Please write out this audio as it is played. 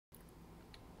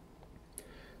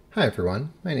Hi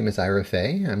everyone, my name is Ira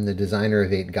Fay. I'm the designer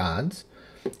of 8 Gods.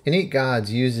 And 8 Gods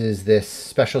uses this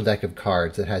special deck of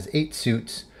cards that has 8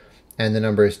 suits, and the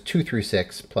number is 2 through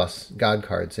 6 plus God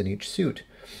cards in each suit.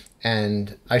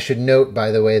 And I should note,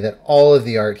 by the way, that all of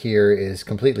the art here is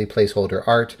completely placeholder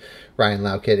art. Ryan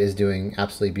Laukit is doing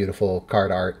absolutely beautiful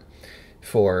card art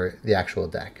for the actual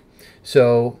deck.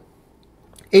 So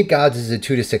 8 Gods is a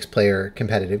 2 to 6 player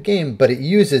competitive game, but it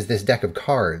uses this deck of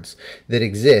cards that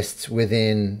exists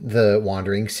within the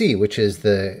Wandering Sea, which is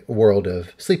the world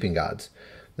of Sleeping Gods,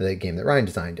 the game that Ryan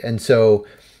designed. And so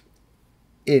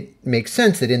it makes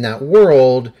sense that in that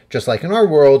world, just like in our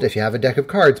world, if you have a deck of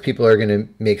cards, people are going to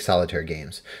make solitaire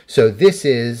games. So this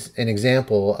is an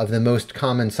example of the most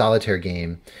common solitaire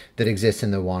game that exists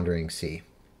in the Wandering Sea.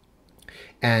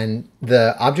 And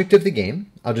the object of the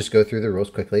game, I'll just go through the rules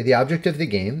quickly. The object of the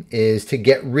game is to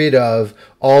get rid of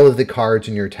all of the cards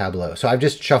in your tableau. So I've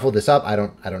just shuffled this up. I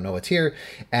don't know what's here.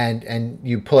 And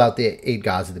you pull out the 8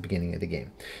 Gods at the beginning of the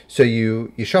game. So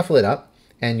you shuffle it up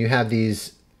and you have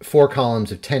these 4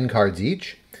 columns of 10 cards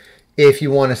each. If you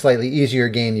want a slightly easier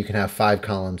game, you can have 5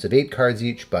 columns of 8 cards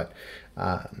each, but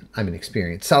I'm an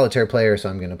experienced solitaire player, so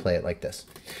I'm going to play it like this.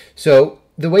 So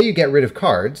the way you get rid of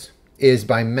cards is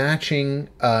by matching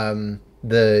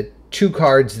the 2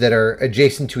 cards that are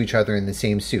adjacent to each other in the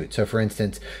same suit. So for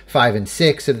instance, 5 and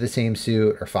 6 of the same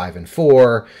suit, or 5 and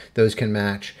 4, those can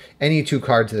match any 2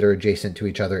 cards that are adjacent to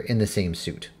each other in the same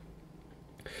suit.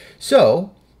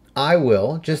 So I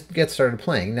will just get started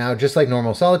playing. Now, just like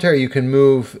normal solitaire, you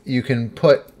can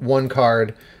put 1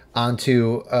 card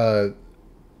onto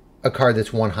a card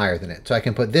that's 1 higher than it. So I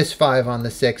can put this 5 on the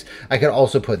 6. I could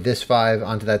also put this 5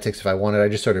 onto that 6 if I wanted. I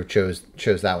just sort of chose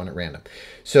that one at random.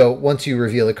 So once you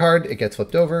reveal a card, it gets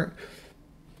flipped over.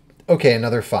 Okay,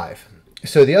 another 5.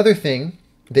 So the other thing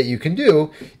that you can do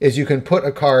is you can put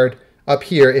a card up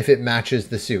here if it matches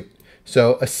the suit.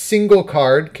 So a single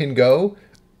card can go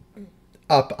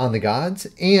up on the gods,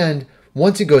 and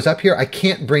once it goes up here, I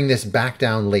can't bring this back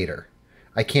down later.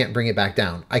 I can't bring it back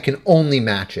down. I can only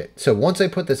match it. So once I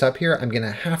put this up here, I'm going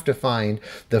to have to find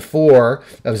the 4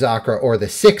 of Zakra or the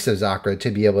 6 of Zakra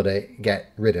to be able to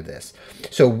get rid of this.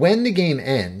 So when the game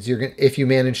ends, if you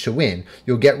manage to win,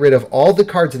 you'll get rid of all the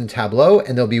cards in the tableau,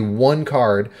 and there'll be 1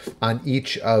 card on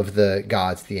each of the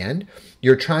gods at the end.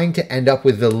 You're trying to end up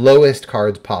with the lowest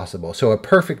cards possible. So a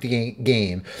perfect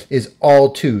game is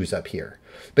all 2s up here.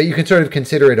 But you can sort of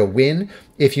consider it a win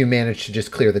if you manage to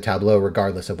just clear the tableau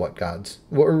regardless of what cards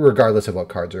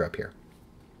are up here.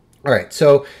 All right,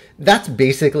 so that's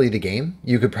basically the game.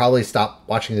 You could probably stop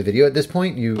watching the video at this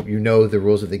point. You know the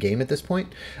rules of the game at this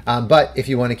point. But if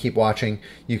you want to keep watching,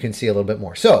 you can see a little bit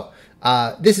more. So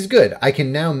this is good. I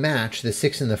can now match the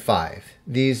 6 and the 5.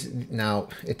 Now,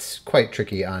 it's quite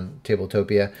tricky on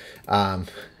Tabletopia. That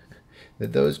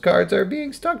those cards are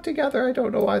being stuck together. I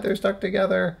don't know why they're stuck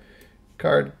together.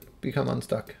 Card become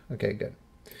unstuck. Okay, good.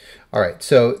 All right,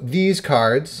 so these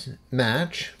cards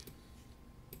match.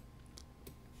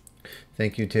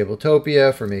 Thank you,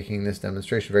 Tabletopia, for making this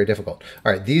demonstration very difficult.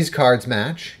 All right, these cards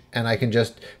match, and I can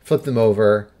just flip them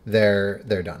over. They're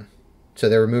done. So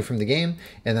they're removed from the game,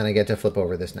 and then I get to flip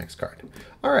over this next card.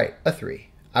 All right, a 3.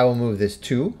 I will move this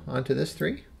 2 onto this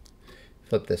 3.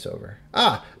 Flip this over.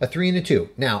 Ah, a 3 and a 2.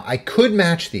 Now, I could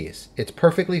match these. It's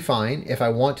perfectly fine if I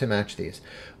want to match these.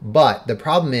 But the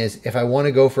problem is, if I want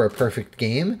to go for a perfect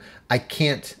game, I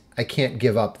can't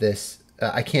give up this.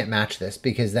 I can't match this,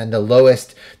 because then the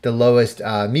lowest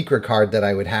Mikra card that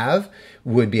I would have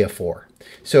would be a 4.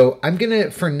 So I'm going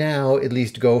to, for now, at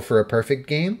least go for a perfect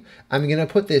game. I'm going to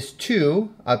put this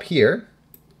 2 up here.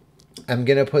 I'm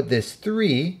going to put this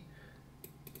 3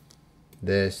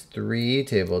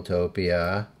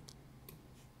 Tabletopia.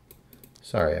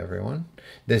 Sorry, everyone.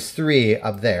 This 3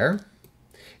 up there,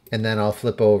 and then I'll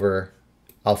flip over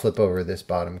this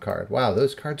bottom card. Wow,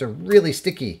 those cards are really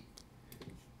sticky.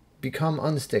 Become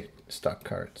unstuck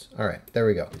cards. All right, there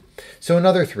we go. So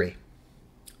another 3.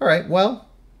 All right, well,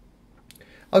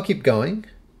 I'll keep going.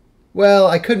 Well,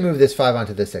 I could move this 5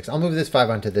 onto this 6. I'll move this 5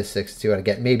 onto this 6 to see what I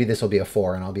get. Maybe this will be a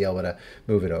 4, and I'll be able to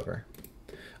move it over.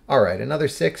 All right, another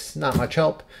 6, not much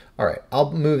help. All right,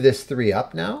 I'll move this 3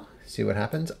 up now, see what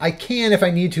happens. I can, if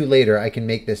I need to later, I can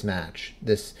make this match,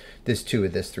 this 2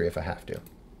 with this 3 if I have to.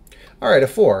 All right, a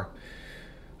 4.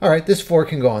 All right, this 4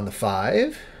 can go on the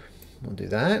 5. We'll do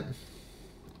that.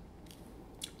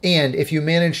 And if you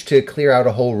manage to clear out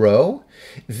a whole row,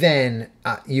 then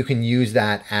you can use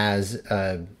that as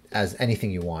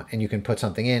anything you want, and you can put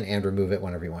something in and remove it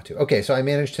whenever you want to. Okay, so I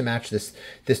managed to match this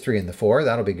 3 and the 4.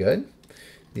 That'll be good.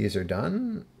 These are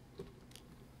done.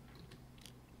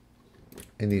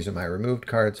 And these are my removed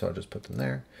cards, so I'll just put them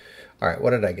there. All right, what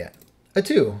did I get? A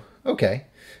 2. Okay.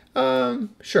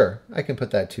 Sure, I can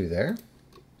put that 2 there.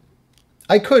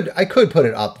 I could put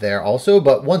it up there also,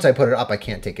 but once I put it up, I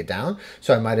can't take it down.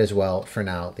 So I might as well, for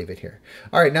now, leave it here.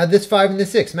 All right, now this 5 and the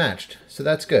 6 matched. So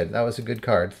that's good. That was a good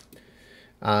card.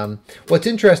 What's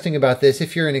interesting about this,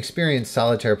 if you're an experienced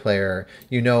solitaire player,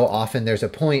 you know often there's a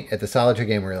point at the solitaire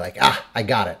game where you're like, ah, I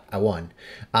got it, I won.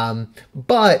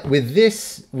 But with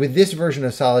this version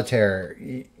of solitaire,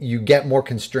 you get more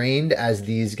constrained as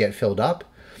these get filled up.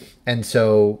 And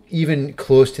so even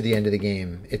close to the end of the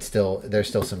game, there's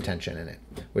still some tension in it,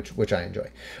 which I enjoy.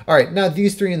 All right, now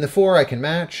these 3 and the 4 I can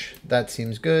match. That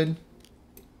seems good.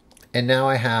 And now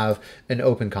I have an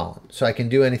open column, so I can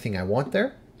do anything I want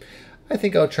there. I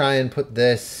think I'll try and put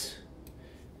this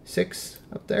 6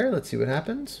 up there. Let's see what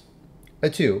happens. A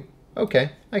 2.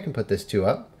 Okay, I can put this 2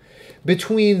 up.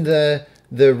 Between the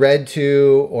red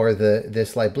 2 or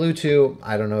this light blue 2,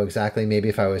 I don't know exactly. Maybe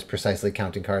if I was precisely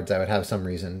counting cards, I would have some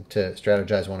reason to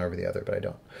strategize one over the other, but I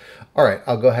don't. All right,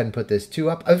 I'll go ahead and put this 2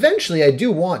 up. Eventually, I do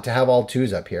want to have all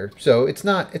 2s up here, so it's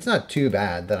not too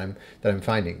bad that I'm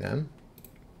finding them.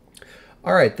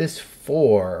 All right, this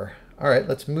 4. All right,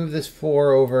 let's move this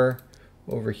 4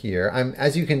 over here.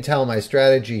 As you can tell, my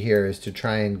strategy here is to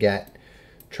try and get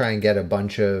a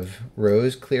bunch of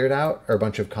rows cleared out, or a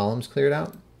bunch of columns cleared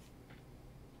out.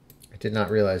 I did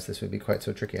not realize this would be quite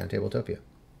so tricky on Tabletopia.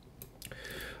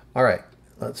 All right,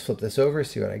 let's flip this over,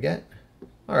 see what I get.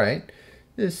 All right,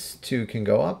 this 2 can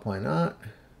go up, why not?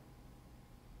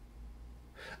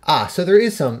 Ah, so there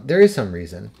is some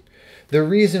reason. The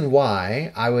reason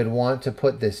why I would want to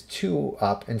put this 2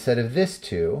 up instead of this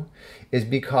 2 is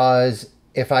because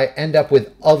if I end up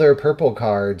with other purple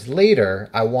cards later,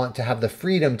 I want to have the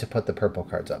freedom to put the purple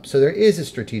cards up. So there is a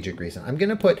strategic reason. I'm going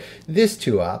to put this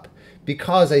 2 up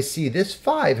because I see this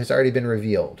 5 has already been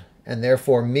revealed. And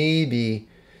therefore maybe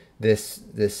there's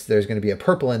going to be a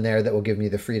purple in there that will give me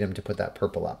the freedom to put that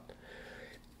purple up.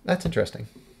 That's interesting.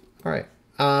 All right.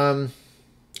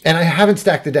 And I haven't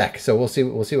stacked the deck, so we'll see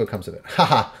what comes of it.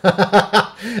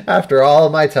 Haha. After all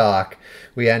my talk,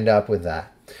 we end up with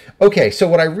that. Okay, so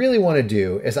what I really want to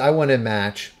do is I want to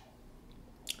match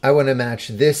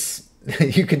this.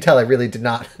 You can tell I did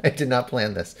not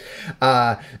plan this.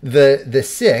 The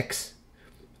 6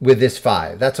 with this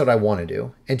 5. That's what I want to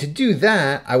do. And to do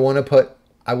that, I want to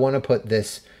put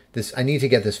this I need to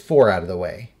get this 4 out of the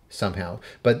way somehow.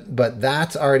 But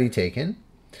that's already taken.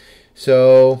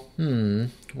 So,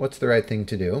 what's the right thing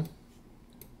to do?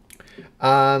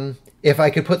 If I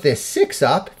could put this 6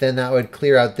 up, then that would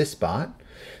clear out this spot.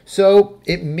 So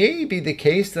it may be the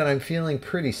case that I'm feeling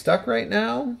pretty stuck right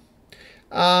now.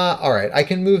 All right, I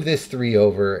can move this 3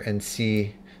 over and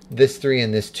see this 3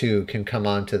 and this 2 can come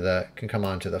onto the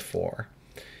 4,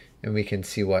 and we can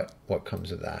see what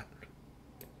comes of that.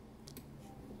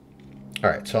 All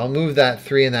right, so I'll move that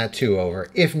 3 and that 2 over.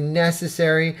 If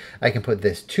necessary, I can put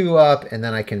this 2 up, and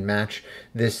then I can match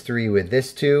this 3 with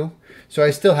this 2. So I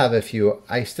still have a few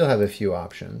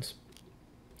options.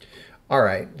 All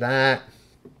right, that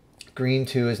green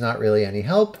 2 is not really any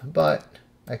help, but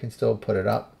I can still put it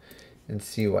up and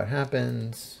see what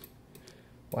happens.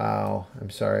 Wow,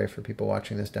 I'm sorry for people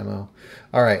watching this demo.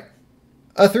 All right,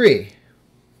 a 3.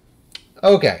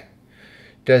 Okay,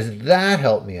 does that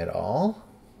help me at all?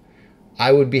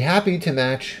 I would be happy to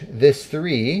match this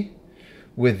 3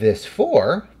 with this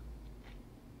 4.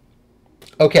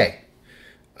 Okay.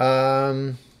 But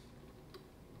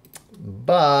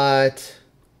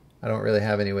I don't really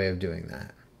have any way of doing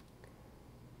that.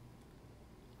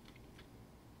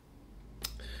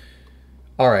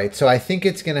 All right, so I think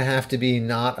it's going to have to be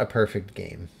not a perfect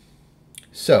game.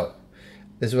 So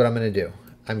this is what I'm going to do.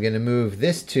 I'm going to move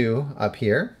this 2 up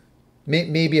here.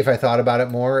 Maybe if I thought about it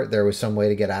more, there was some way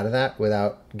to get out of that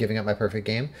without giving up my perfect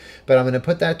game. But I'm going to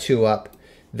put that 2 up.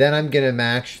 Then I'm going to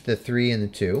match the 3 and the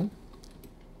 2.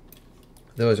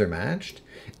 Those are matched.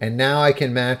 And now I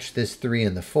can match this 3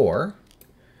 and the 4.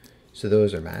 So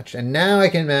those are matched. And now I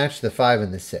can match the 5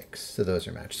 and the 6. So those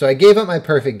are matched. So I gave up my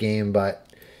perfect game, but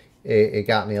it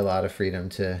got me a lot of freedom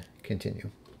to continue.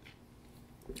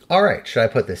 All right, should I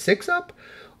put the 6 up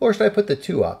or should I put the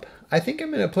 2 up? I think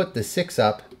I'm going to put the 6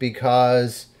 up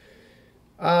because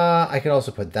I could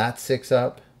also put that 6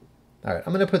 up. All right,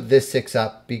 I'm going to put this 6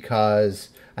 up because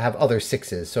I have other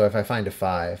 6s. So if I find a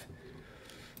 5,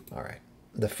 all right,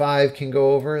 the 5 can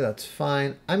go over. That's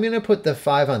fine. I'm going to put the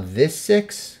 5 on this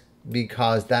 6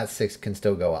 because that 6 can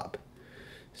still go up.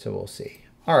 So we'll see.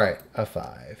 All right, a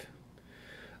 5.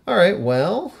 All right,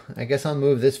 well, I guess I'll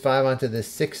move this 5 onto this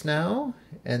 6 now.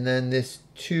 And then this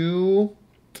 2,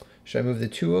 should I move the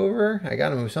 2 over? I got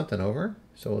to move something over.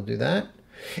 So we'll do that.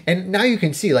 And now you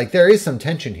can see, like, there is some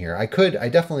tension here. I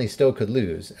definitely still could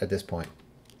lose at this point.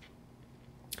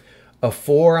 A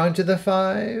 4 onto the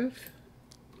 5.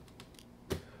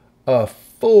 A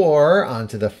 4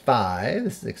 onto the 5.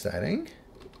 This is exciting.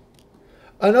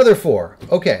 Another 4.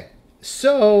 Okay.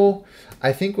 So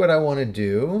I think what I want to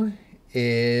do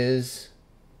is,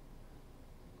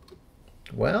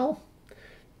 well,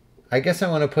 I guess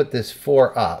I want to put this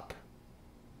 4 up.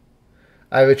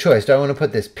 I have a choice. Do I want to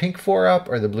put this pink 4 up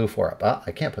or the blue 4 up?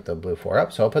 I can't put the blue 4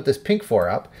 up, so I'll put this pink 4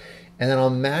 up, and then I'll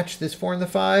match this 4 on the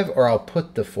 5, or I'll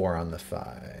put the 4 on the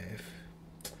 5.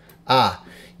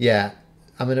 Yeah.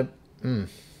 I'm going to...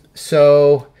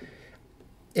 So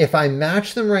if I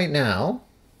match them right now,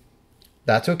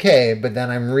 that's okay, but then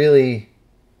I'm really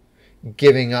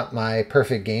giving up my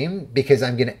perfect game, because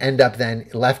I'm going to end up then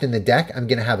left in the deck, I'm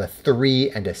going to have a 3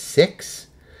 and a 6,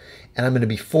 and I'm going to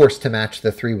be forced to match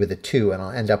the 3 with a 2, and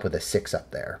I'll end up with a 6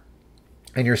 up there.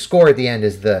 And your score at the end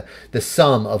is the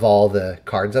sum of all the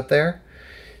cards up there.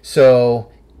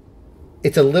 So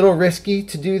it's a little risky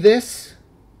to do this,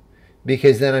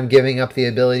 because then I'm giving up the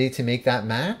ability to make that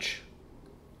match.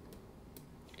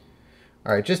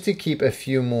 All right, just to keep a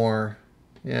few more,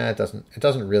 yeah, it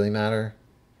doesn't really matter.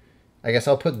 I guess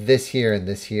I'll put this here and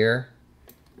this here.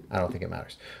 I don't think it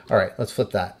matters. All right, let's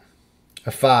flip that.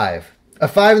 A 5. A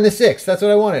 5 and the 6. That's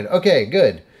what I wanted. Okay,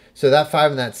 good. So that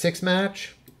 5 and that 6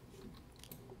 match.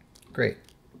 Great.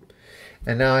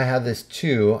 And now I have this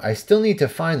 2. I still need to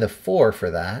find the 4 for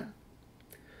that.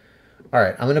 All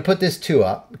right, I'm going to put this 2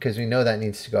 up because we know that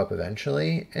needs to go up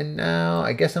eventually. And now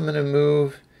I guess I'm going to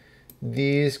move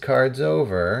these cards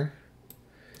over.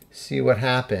 See what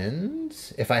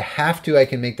happens. If I have to, I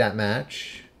can make that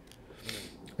match.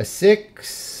 A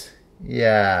 6.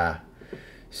 Yeah.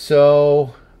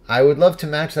 So I would love to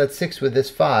match that 6 with this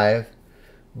 5,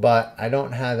 but I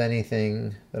don't have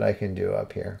anything that I can do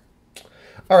up here.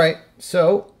 All right,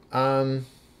 so I'll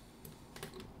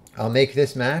make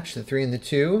this match, the 3 and the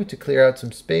 2, to clear out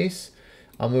some space.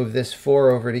 I'll move this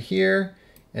 4 over to here,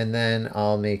 and then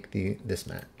I'll make this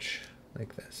match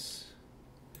like this.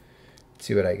 Let's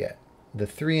see what I get. The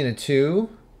 3 and a 2,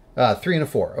 3 and a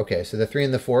 4. Okay, so the 3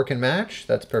 and the 4 can match.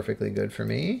 That's perfectly good for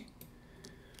me.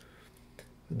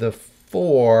 The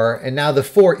 4, and now the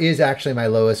 4 is actually my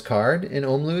lowest card in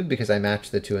Omlud because I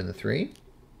matched the 2 and the 3.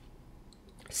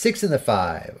 6 and the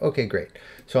 5. Okay, great.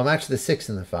 So I'll match the 6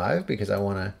 and the 5 because I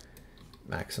want to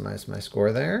maximize my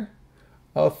score there.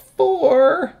 A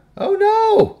 4. Oh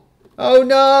no! Oh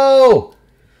no!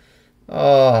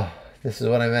 Oh, this is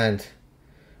what I meant.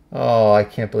 Oh, I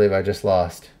can't believe I just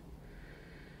lost.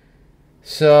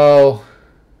 So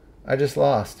I just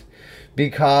lost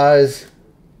because,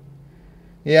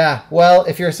 yeah, well,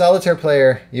 if you're a solitaire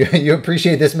player, you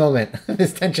appreciate this moment,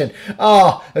 this tension.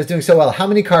 Oh, I was doing so well. How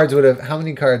many cards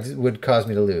would cause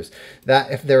me to lose?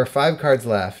 That if there were 5 cards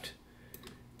left,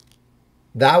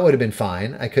 that would have been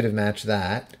fine. I could have matched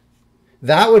that.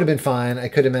 That would have been fine. I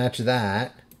could have matched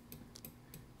that.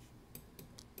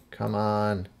 Come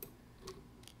on.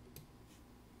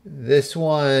 This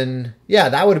one, yeah,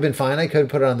 that would have been fine. I could have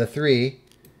put it on the 3,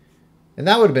 and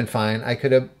that would have been fine. I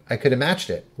could have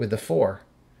matched it with the 4.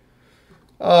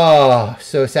 Oh,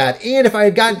 so sad. And if I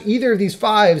had gotten either of these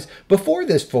 5s before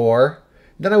this 4,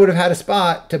 then I would have had a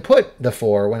spot to put the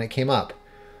 4 when it came up.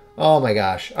 Oh my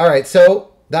gosh. All right,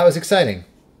 so that was exciting,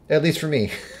 at least for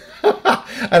me.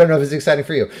 I don't know if it's exciting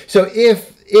for you. So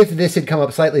if this had come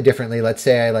up slightly differently, let's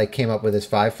say I came up with this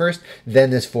 5 first, then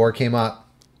this 4 came up,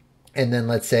 and then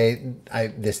let's say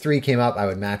this 3 came up, I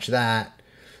would match that.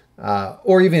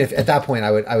 Or even if at that point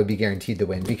I would be guaranteed the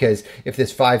win, because if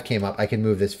this 5 came up, I can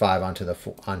move this 5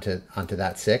 onto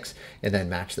that 6 and then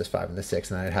match this 5 and the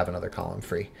 6, and then I'd have another column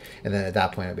free. And then at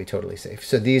that point I'd be totally safe.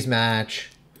 So these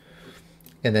match,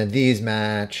 and then these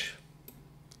match,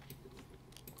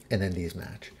 and then these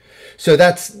match. So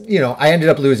that's, I ended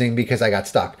up losing because I got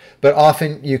stuck. But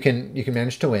often you can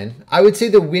manage to win. I would say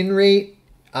the win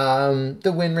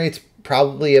rate's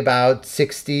probably about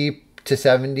 60 to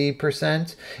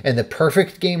 70%, and the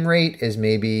perfect game rate is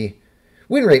maybe,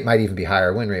 win rate might even be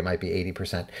higher. Win rate might be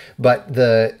 80%, but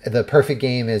the perfect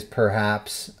game is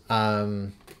perhaps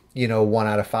 1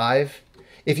 out of 5.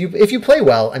 If you play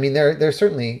well, I mean there's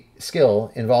certainly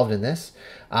skill involved in this,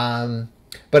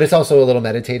 but it's also a little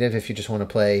meditative if you just want to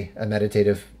play a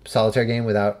meditative solitaire game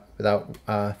without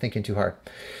thinking too hard.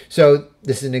 So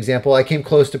this is an example. I came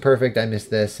close to perfect. I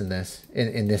missed this and this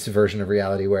in this version of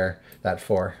reality where that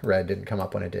 4 red didn't come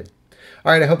up when it did.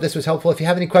 All right, I hope this was helpful. If you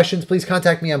have any questions, please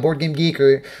contact me on Board Game Geek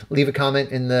or leave a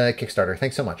comment in the Kickstarter.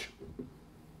 Thanks so much.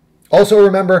 Also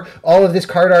remember, all of this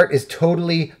card art is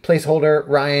totally placeholder.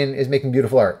 Ryan is making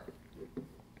beautiful art.